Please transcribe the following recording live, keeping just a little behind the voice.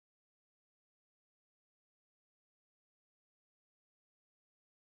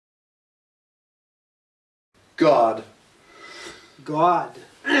God. God.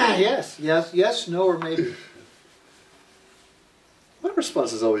 Yes, yes, yes, no, or maybe. My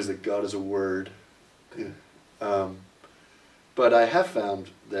response is always that God is a word. But I have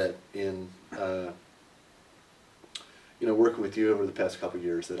found that in working with you over the past couple of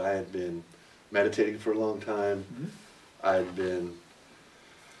years, that I had been meditating for a long time. Mm-hmm. I had been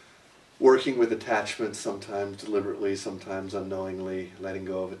working with attachments, sometimes deliberately, sometimes unknowingly, letting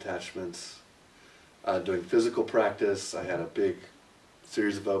go of attachments. Doing physical practice. I had a big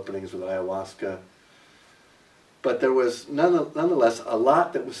series of openings with ayahuasca. But there was nonetheless a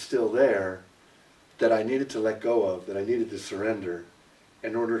lot that was still there that I needed to let go of, that I needed to surrender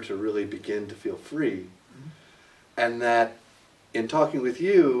in order to really begin to feel free. Mm-hmm. And that in talking with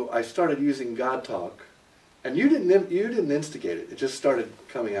you, I started using God talk. And you didn't instigate it. It just started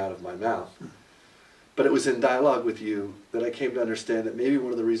coming out of my mouth. Mm-hmm. But it was in dialogue with you that I came to understand that maybe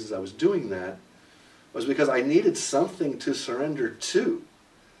one of the reasons I was doing that was because I needed something to surrender to.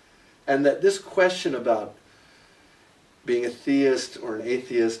 And that this question about being a theist or an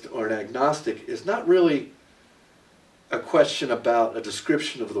atheist or an agnostic is not really a question about a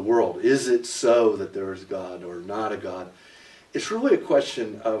description of the world. Is it so that there is God or not a God? It's really a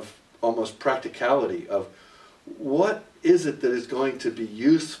question of almost practicality, of what is it that is going to be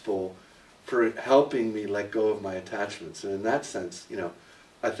useful for helping me let go of my attachments. And in that sense,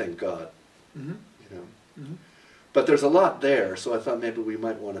 I thank God. Mm-hmm. Mm-hmm. But there's a lot there, so I thought maybe we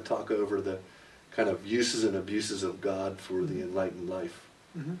might want to talk over the kind of uses and abuses of God for mm-hmm. the enlightened life.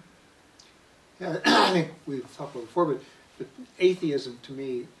 Mm-hmm. Yeah, I think we've talked about it before, but atheism to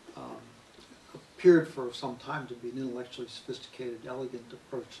me appeared for some time to be an intellectually sophisticated, elegant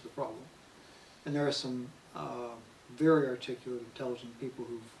approach to the problem. And there are some very articulate, intelligent people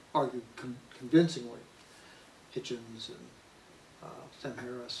who've argued convincingly, Hitchens and Sam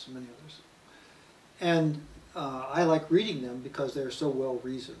Harris and many others. And I like reading them because they're so well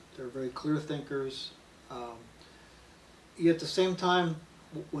reasoned. They're very clear thinkers. Yet at the same time,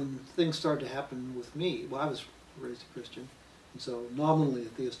 when things started to happen with me, well, I was raised a Christian, and so nominally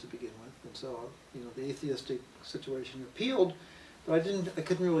atheist to begin with, and so the atheistic situation appealed, but I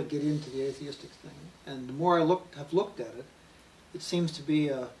couldn't really get into the atheistic thing. And the more I have looked at it, it seems to be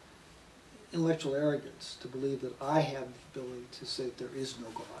a intellectual arrogance to believe that I have the ability to say that there is no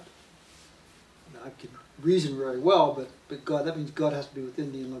God. I can reason very well, but God, that means God has to be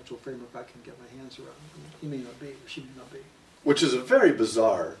within the intellectual framework I can get my hands around. He may not be, or she may not be. Which is a very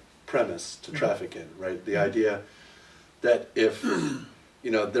bizarre premise to traffic in, right? The idea that if,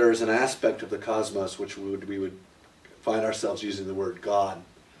 there is an aspect of the cosmos which we would find ourselves using the word God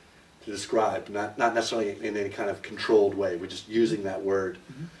to describe, not necessarily in any kind of controlled way, we're just using that word,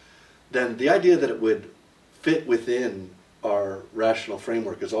 then the idea that it would fit within our rational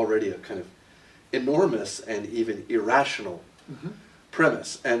framework is already a kind of enormous and even irrational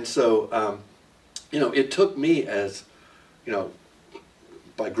premise. And so, it took me as,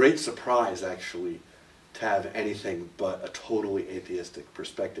 by great surprise, actually, to have anything but a totally atheistic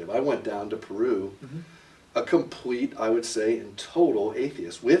perspective. I went down to Peru, a complete, I would say, and total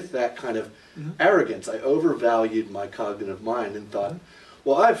atheist, with that kind of arrogance. I overvalued my cognitive mind and thought,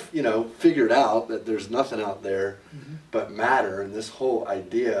 well, I've, figured out that there's nothing out there but matter, and this whole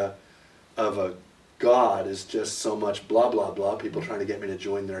idea of a God is just so much blah, blah, blah, people trying to get me to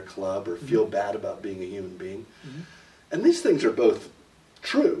join their club or feel bad about being a human being. And these things are both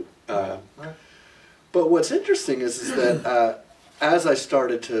true. But what's interesting is that as I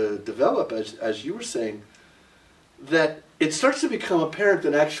started to develop, as you were saying, that it starts to become apparent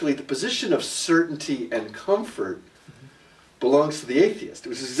that actually the position of certainty and comfort belongs to the atheist. It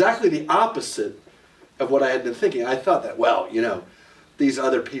was exactly the opposite of what I had been thinking. I thought that, well, these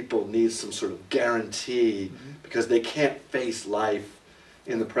other people need some sort of guarantee because they can't face life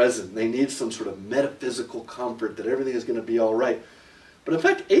in the present. They need some sort of metaphysical comfort that everything is going to be all right. But in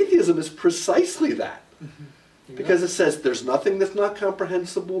fact, atheism is precisely that. Because it says there's nothing that's not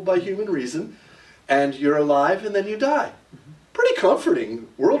comprehensible by human reason, and you're alive and then you die. Pretty comforting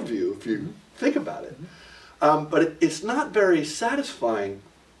worldview if you think about it. But it's not very satisfying,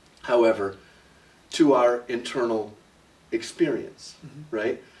 however, to our internal experience,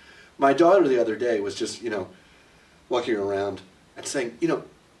 right? My daughter the other day was just, walking around and saying,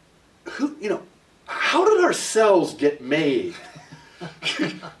 how did our cells get made?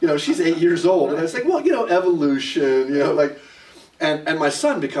 She's 8 years old, and I was like, well, evolution, and my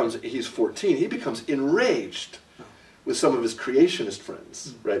son he's 14, he becomes enraged with some of his creationist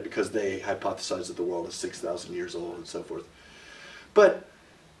friends, right, because they hypothesize that the world is 6,000 years old and so forth. But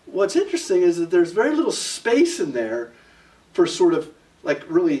what's interesting is that there's very little space in there for sort of,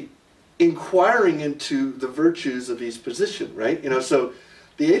 really inquiring into the virtues of each position, right? So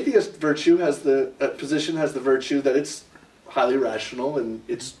the atheist virtue has the position has the virtue that it's highly rational and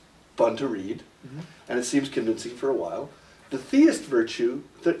it's fun to read, and it seems convincing for a while. The theist virtue,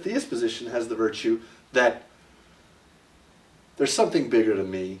 the theist position has the virtue that there's something bigger than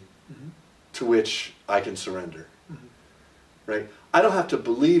me to which I can surrender, right? I don't have to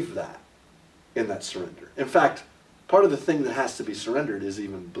believe that in that surrender. In fact, part of the thing that has to be surrendered is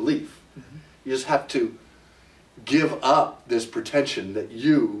even belief. You just have to give up this pretension that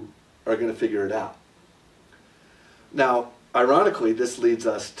you are going to figure it out. Now, ironically, this leads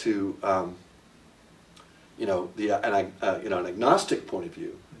us to an agnostic point of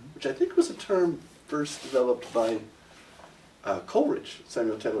view, which I think was a term first developed by Coleridge,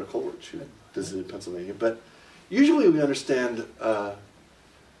 Samuel Taylor Coleridge, who visited Pennsylvania. But usually we understand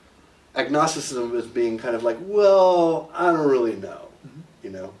agnosticism as being kind of like, well, I don't really know,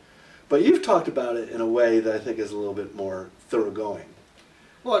 But you've talked about it in a way that I think is a little bit more thoroughgoing.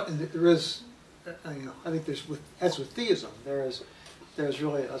 Well, there is, I think as with theism, there's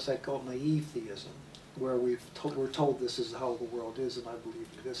really, as I call it, naive theism, where we're told this is how the world is, and I believe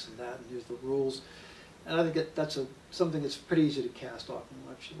in this and that, and here's the rules. And I think that's something that's pretty easy to cast off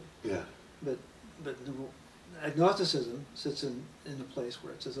intellectually. Yeah. But agnosticism sits in a place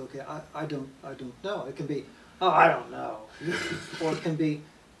where it says, okay, I don't know. It can be, oh, I don't know, or it can be,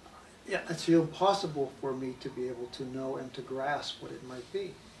 yeah, it's impossible for me to be able to know and to grasp what it might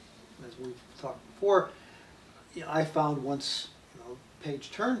be. As we've talked before, I found once,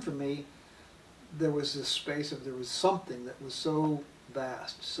 page turned for me, there was this space there was something that was so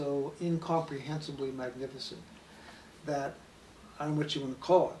vast, so incomprehensibly magnificent, that, I don't know what you want to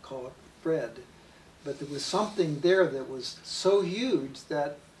call it Fred, but there was something there that was so huge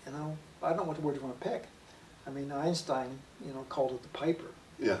that, I don't know what word you want to pick. I mean, Einstein, called it the piper.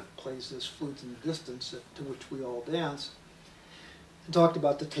 Yeah. Plays this flute in the distance to which we all dance. And talked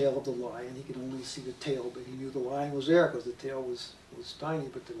about the tail of the lion. He could only see the tail, but he knew the lion was there because the tail was tiny,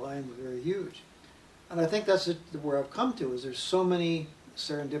 but the lion was very huge. And I think that's where I've come to, is there's so many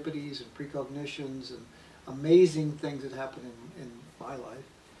serendipities and precognitions and amazing things that happen in my life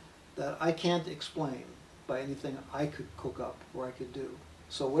that I can't explain by anything I could cook up or I could do.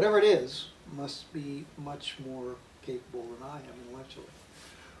 So whatever it is must be much more capable than I am intellectually.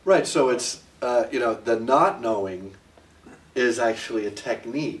 Right, so it's, the not knowing is actually a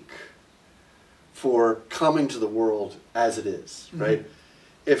technique for coming to the world as it is, right?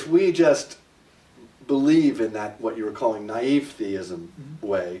 If we just believe in that, what you were calling naive theism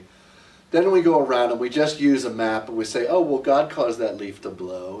way, then we go around and we just use a map and we say, oh, well, God caused that leaf to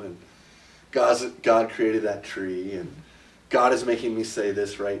blow, and God created that tree, and God is making me say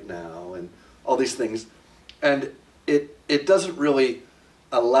this right now, and all these things. And it doesn't really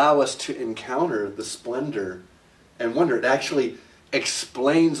allow us to encounter the splendor and wonder. It actually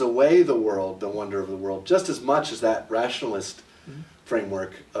explains away the world, the wonder of the world, just as much as that rationalist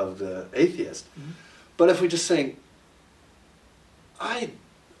framework of the atheist. But if we just say, I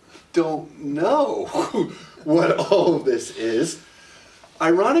don't know what all of this is,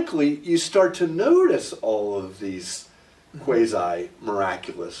 ironically, you start to notice all of these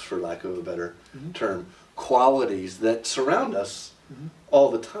quasi-miraculous, for lack of a better term, qualities that surround us all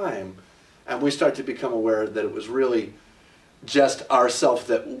the time, and we start to become aware that it was really just our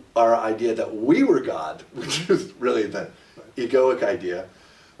idea that we were God, which is really the egoic idea.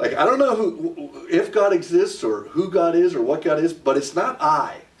 Like, I don't know if God exists or who God is or what God is, but it's not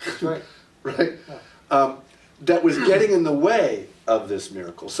I. That's right. Right? That was getting in the way of this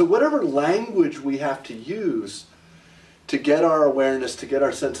miracle. So whatever language we have to use to get our awareness, to get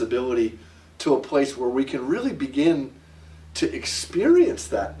our sensibility to a place where we can really begin to experience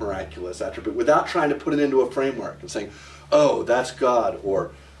that miraculous attribute without trying to put it into a framework and saying, oh, that's God,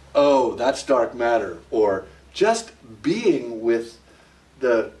 or oh, that's dark matter, or just being with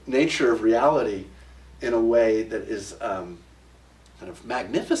the nature of reality in a way that is kind of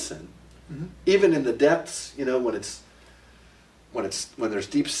magnificent, even in the depths, when there's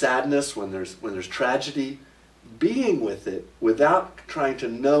deep sadness, when there's tragedy, being with it without trying to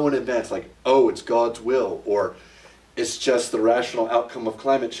know in advance, like, oh, it's God's will, or it's just the rational outcome of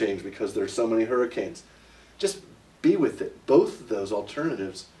climate change because there's so many hurricanes. Just be with it. Both of those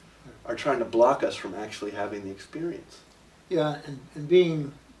alternatives are trying to block us from actually having the experience. Yeah, and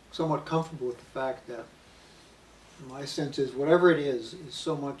being somewhat comfortable with the fact that my sense is whatever it is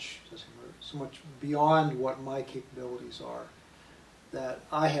so much beyond what my capabilities are that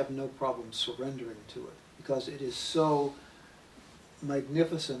I have no problem surrendering to it, because it is so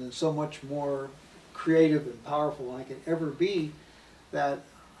magnificent and so much more creative and powerful than I could ever be, that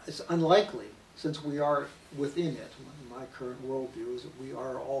it's unlikely, since we are within it. My current worldview is that we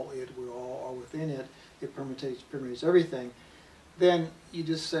are all it, we all are within it, it permeates everything. Then you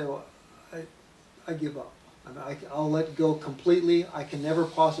just say, well, I give up. I'll let go completely. I can never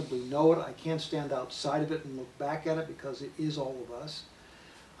possibly know it. I can't stand outside of it and look back at it because it is all of us.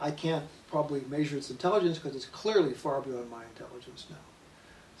 I can't probably measure its intelligence because it's clearly far beyond my intelligence now.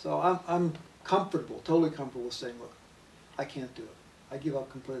 So I'm comfortable, totally comfortable with saying, look, I can't do it. I give up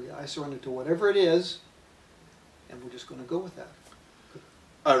completely. I surrender to whatever it is, and we're just going to go with that.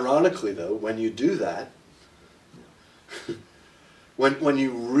 Ironically, though, when you do that, when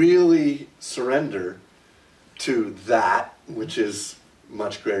you really surrender to that which is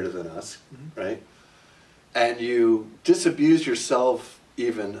much greater than us, right? And you disabuse yourself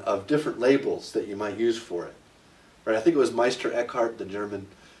even of different labels that you might use for it, right? I think it was Meister Eckhart, the German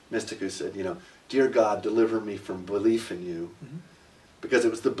mystic, who said, you know, "Dear God, deliver me from belief in you," because it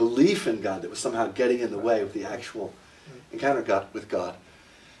was the belief in God that was somehow getting in the way of the actual encounter with God.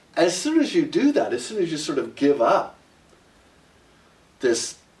 As soon as you do that, as soon as you sort of give up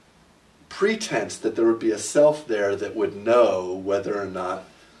this pretense that there would be a self there that would know whether or not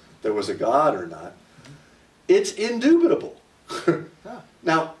there was a God or not, it's indubitable.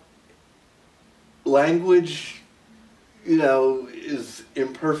 Now, language, you know, is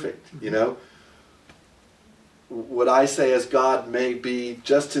imperfect, you know. What I say as God may be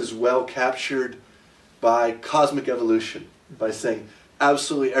just as well captured by cosmic evolution, by saying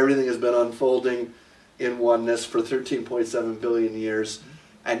absolutely everything has been unfolding in oneness for 13.7 billion years,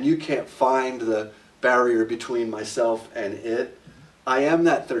 and you can't find the barrier between myself and it. I am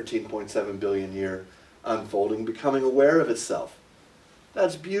that 13.7 billion year unfolding, becoming aware of itself.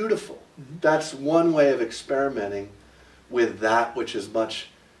 That's beautiful. That's one way of experimenting with that which is much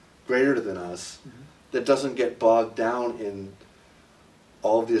greater than us, that doesn't get bogged down in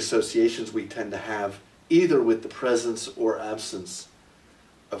all of the associations we tend to have, either with the presence or absence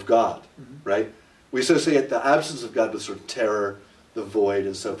of God, right? We associate the absence of God with sort of terror, the void,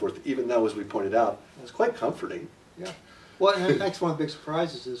 and so forth, even though, as we pointed out, it's quite comforting. Yeah. Well, and that's one of the big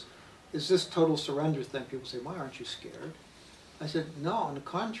surprises is this total surrender thing. People say, why aren't you scared? I said, no, on the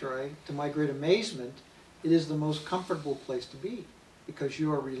contrary, to my great amazement, it is the most comfortable place to be, because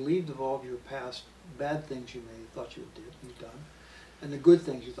you are relieved of all of your past bad things you may have thought you've done, and the good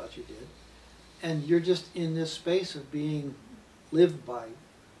things you thought you did. And you're just in this space of being lived by,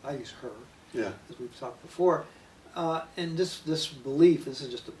 I use her, as we've talked before. And this belief, this is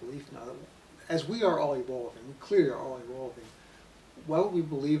just a belief now, that as we are all evolving, we clearly are all evolving, why would we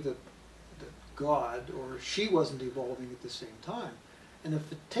believe that God or she wasn't evolving at the same time? And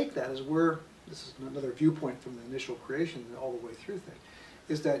if we take that as this is another viewpoint from the initial creation and all the way through thing,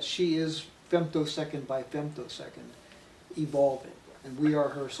 is that she is femtosecond by femtosecond evolving, and we are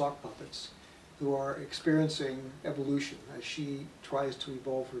her sock puppets who are experiencing evolution as she tries to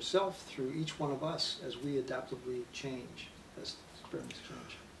evolve herself through each one of us as we adaptively change, as experiments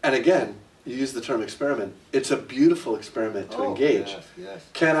change. And again, you use the term experiment. It's a beautiful experiment to engage. Yes, yes.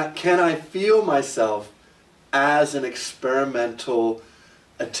 Can I feel myself as an experimental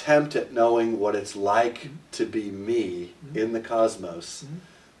attempt at knowing what it's like to be me in the cosmos,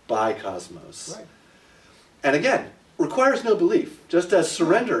 by cosmos? Right. And again, requires no belief, just as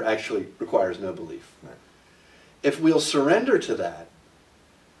surrender actually requires no belief. Right. If we'll surrender to that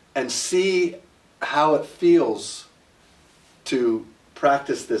and see how it feels to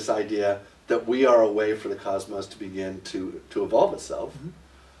practice this idea that we are a way for the cosmos to begin to evolve itself,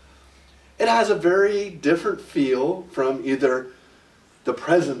 it has a very different feel from either the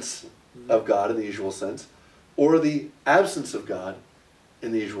presence of God in the usual sense or the absence of God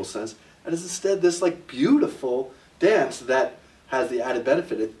in the usual sense. And is instead this like beautiful dance that has the added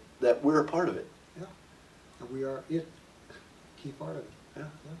benefit that we're a part of it. Yeah. And we are it, key part of it. Yeah.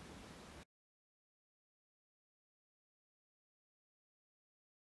 Yeah.